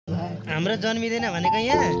हाम्रो जन्मिँदैन भनेको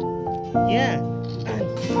यहाँ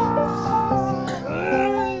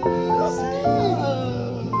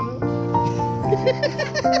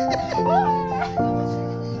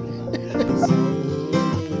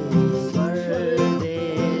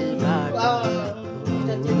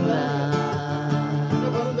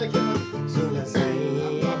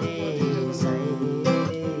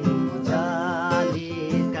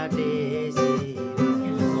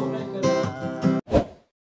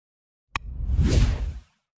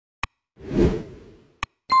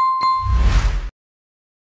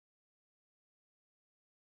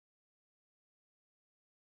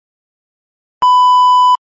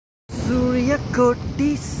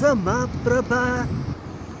कोटी समाप्रभा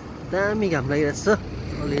दामी घाम लागिरहेको छ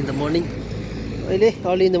अर्ली इन द मर्निङ अहिले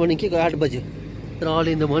अर्ली इन द मर्निङ के 8 बज्यो तर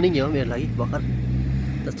अर्ली इन द मर्निङ हो मेरो लागि भर्खर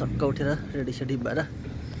त छक्क उठेर रेडी सेडी भएर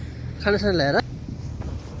खानासाना ल्याएर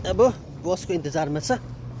अब बसको इन्तजारमा छ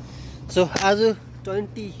सो आज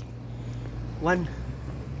 21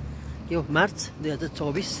 यो March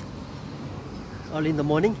 2024 early in the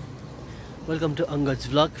morning welcome to अङ्गज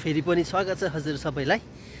vlog फेरि पनि स्वागत छ हजुर सबैलाई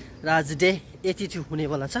र आज डे 82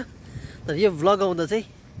 हुनेवाला छ तर यो भ्लग आउँदा चाहिँ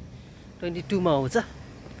 22 मा आउँछ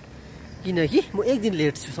किनकि म एक दिन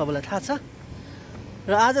लेट छु सबैलाई थाहा छ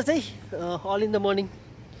र आज चाहिँ all in the morning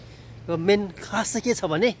main खास चाहिँ के छ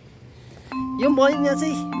भने यो महिना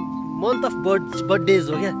चाहिँ मन्थ अफ बर्थडेज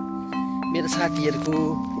हो क्या मेरो साथीहरूको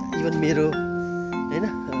इभन मेरो हैन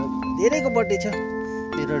धेरैको बर्थडे छ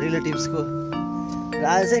मेरो रिलेटिभ्सको र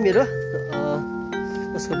आज चाहिँ मेरो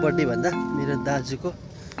उसको बर्थडे भन्दा मेरो दाजुको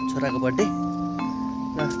छोराको बर्थडे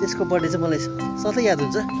र त्यसको बर्थडे चाहिँ मलाई सधैँ याद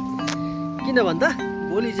हुन्छ किन भन्दा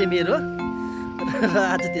भोलि चाहिँ मेरो र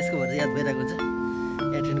आज त्यसको भएर याद भइरहेको हुन्छ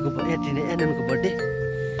एननको बर्थडे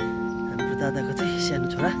हाम्रो दादाको चाहिँ सानो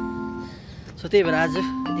छोरा सो त्यही भएर आज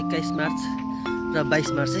 21 मार्च र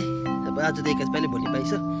 22 मार्च चाहिँ अब आज त 21 पहिले भोलि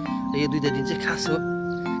 22 हो र यो दुईटा दिन चाहिँ खास हो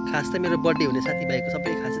खास त मेरो बर्थडे हुने साथीभाइको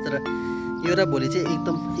सबै खास तर यो र भोलि चाहिँ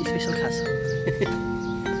एकदम स्पेसल खास हो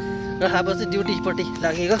र अब चाहिँ ड्युटीपट्टि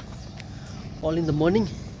लागेको अल इन द मर्निङ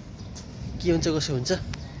के हुन्छ कसो हुन्छ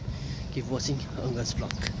किप वाचिङ अङ्गज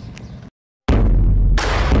भ्लग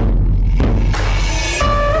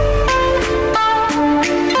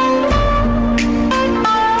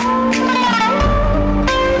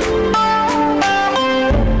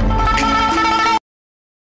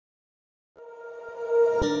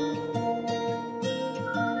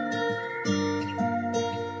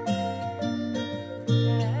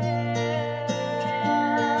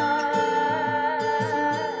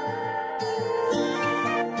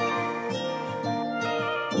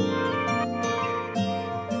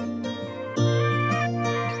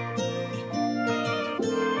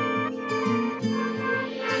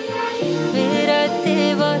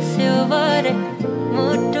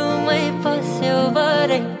मुटुमै पस्यो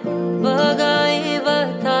बरे बगाई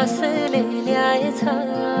बतासले ल्याएछ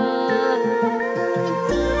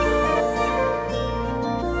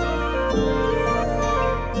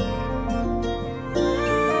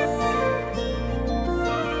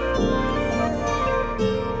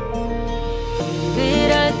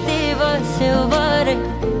बिराती बस्यो बरे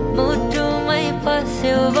मुटुमै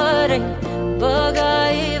पस्यो बरे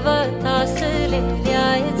बगाई बतासले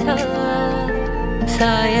ल्याएछ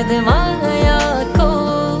शायद मायाको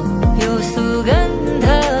यो सुगन्ध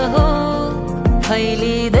हो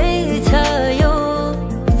फैलिँदैछ यो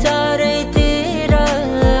चारैतिर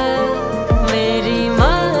मेरी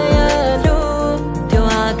मायालु त्यो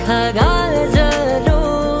आँखा गाजलो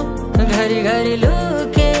घरिघरि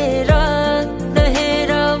लुकेर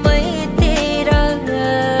नहेर मैतिर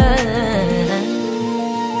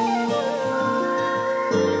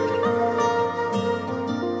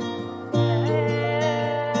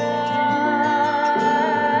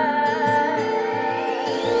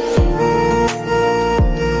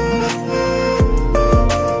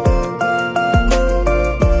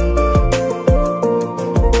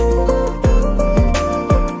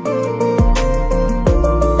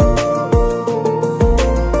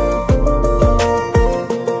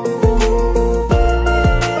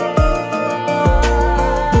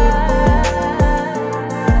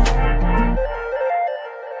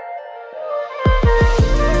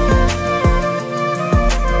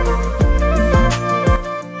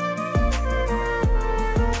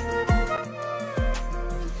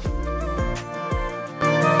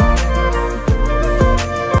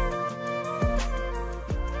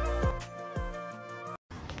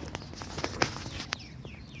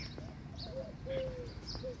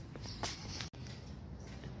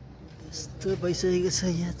यस्तो भइसकेको छ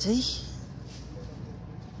यहाँ चाहिँ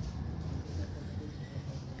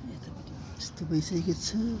यस्तो भइसकेको छ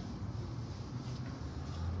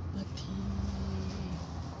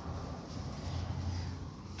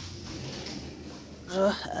र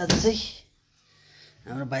आज चाहिँ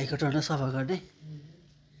हाम्रो बाइकको टर्न सफा गर्ने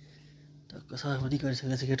टक्क सफा पनि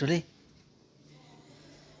गरिसकेको छ केटोले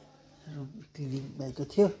क्लिनिङ बाइकको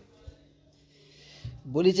थियो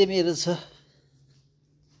भोलि चाहिँ मेरो छ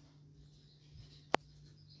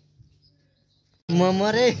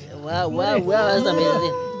मरे वा वा वा आज त मेरो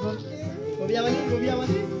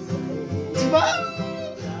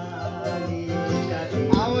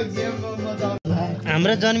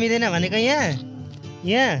हाम्रो जन्मिँदैन भनेको यहाँ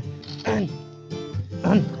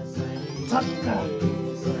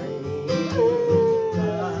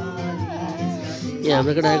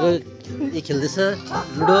हाम्रो केटाहरूको यो खेल्दैछ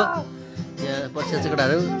लुडो यहाँ बसिरहेको छ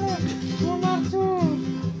केटाहरू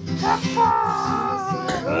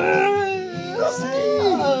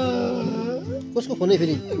कसको फोन है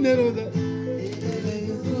फेरि मेरो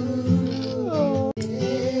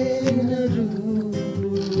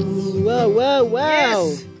वाउ वाउ वाउ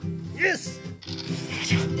यस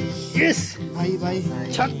यस भाइ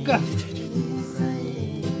छक्का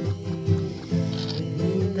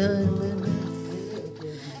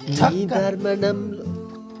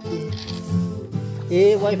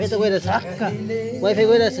ए वाइफाई त गइरहेछ वाइफाई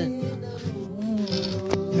गइरहेछ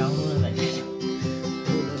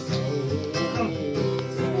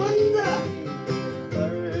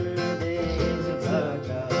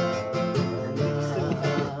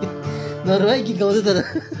नरभाइ गीत गाउँछ तर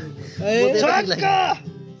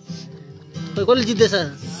कसले जित्दैछ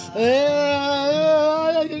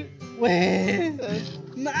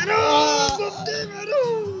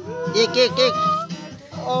एक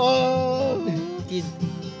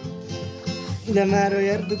मारो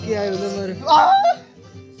यार दुखी आयो मारो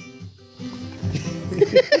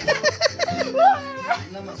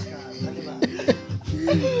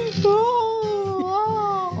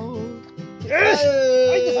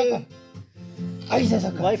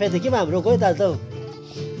वाइफाई त केमा हाम्रो गयो त त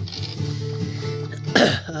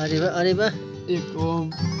अरे बा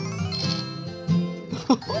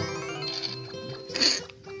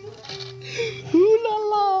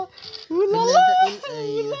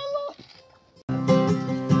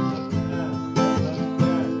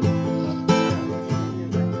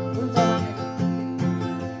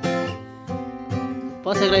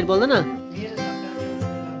पसेको लाइट बोल्दैन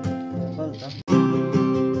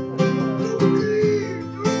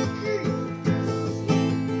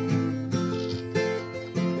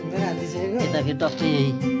यता फेरि टक्कै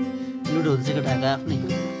यही लुडो हुन्छ केटाको आफ्नै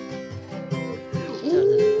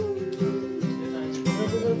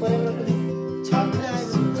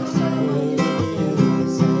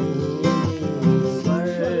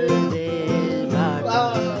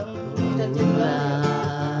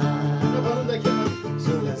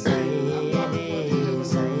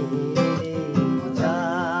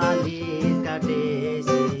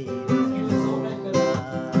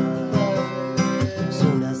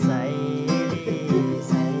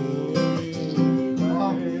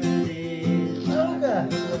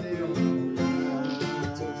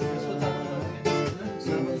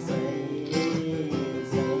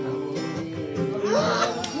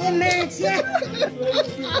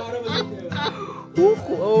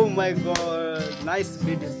Oh my god, nice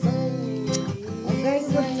video.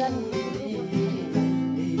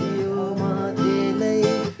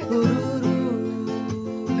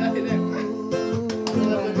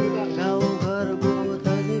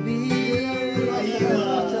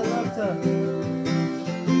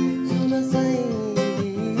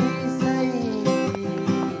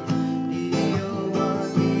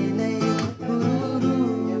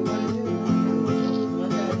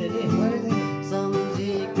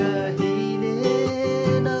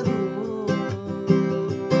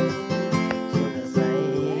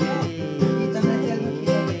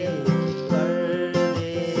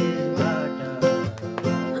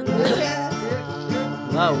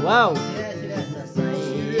 Wow.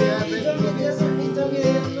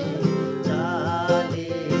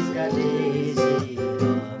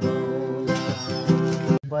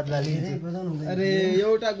 अरे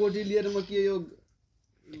एउटा गोटी लिएर म के यो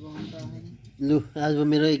लु आज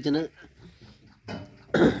मेरो एकजना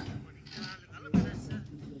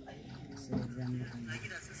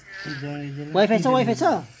वाइफाई छ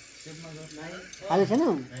हाले छैन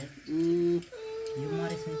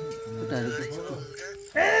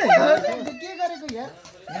के गरेको यार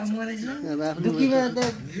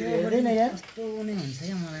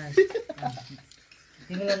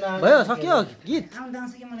भयो सक्यो गीत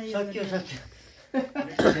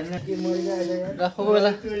कोही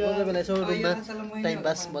बेला यसो रुममा टाइम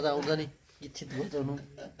पास मजा आउँछ नि गीत छिट बजाउनु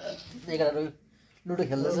एकजना लुडो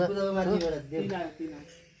खेल्दैछ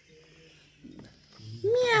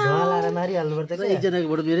ढलाएर मारिहाल्नुपर्छ क्या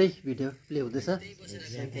एकजनाकोबाट मेरै भिडियो प्ले हुँदैछ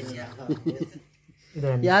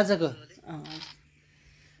यो आजको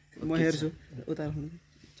म हेर्छु उता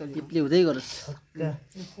प्ले हुँदै गरोस्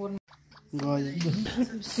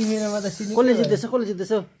सिमेरोमा त कसले जित्दैछ कुन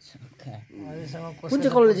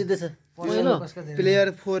चाहिँ कसले जित्दैछ प्लेयर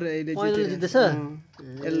 4 अहिले पहिलोले जित्दैछ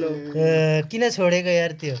येल्लो किन छोडेको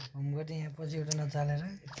यार त्यो हमगोटी यहाँ पछि एउटा नचालेर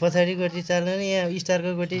पछाडि गोटी चाल्नु नि यहाँ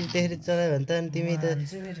स्टारको गोटी त्यसरी चलायो भने त अनि तिमी त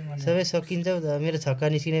सबै सकिन्छौ त मेरो छक्का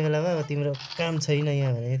निस्किने बेलामा अब तिम्रो काम छैन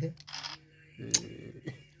यहाँ भनेको थियो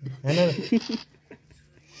हैन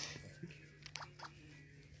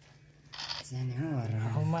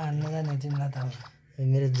हौमा हान्न जाने तिमीलाई त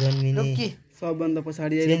मेरो जन्मिने सबभन्दा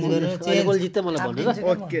पछाडि चेन्ज गर्नु अहिले गोल जित्दै मलाई भन्नु ल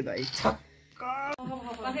ओके दाइ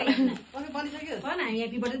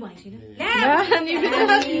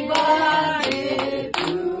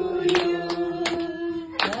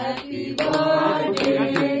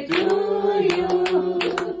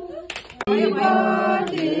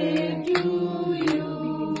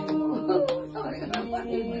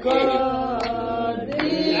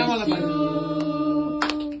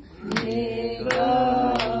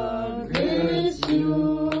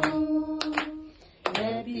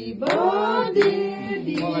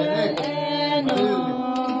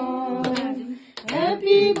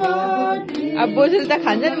अब बोजूले त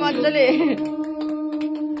खान्छ नि मजाले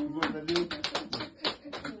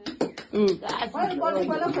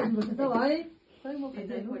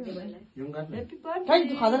खै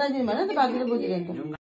खाँदैन भने त बाजेले बोजूले